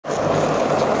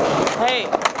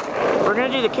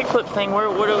to do the kickflip thing,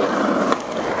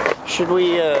 should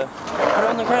we, Put it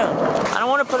on the ground. I don't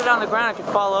want to put it on the ground, it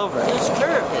could fall over. Just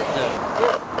curve it, though.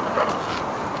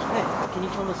 Hey, can you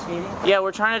film us skating? Yeah,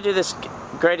 we're trying to do this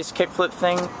greatest kickflip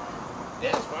thing.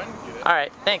 Yeah, it's fine. You do it.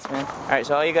 Alright, thanks, man. Alright,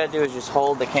 so all you gotta do is just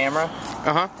hold the camera.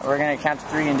 Uh-huh. We're gonna count to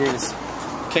 3 and do this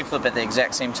kickflip at the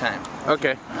exact same time.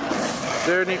 Okay. Is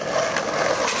there any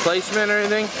placement or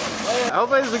anything?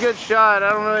 Hopefully it's a good shot.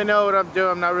 I don't really know what I'm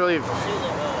doing. I'm not really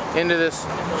into this.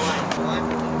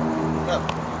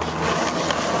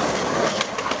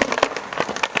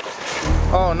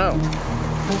 Oh no.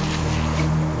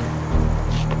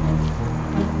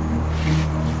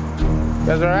 You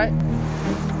guys alright?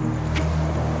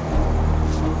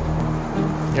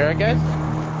 You alright, guys?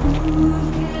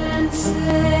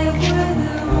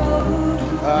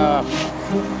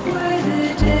 Where the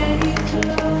day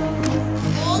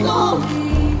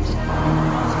flows.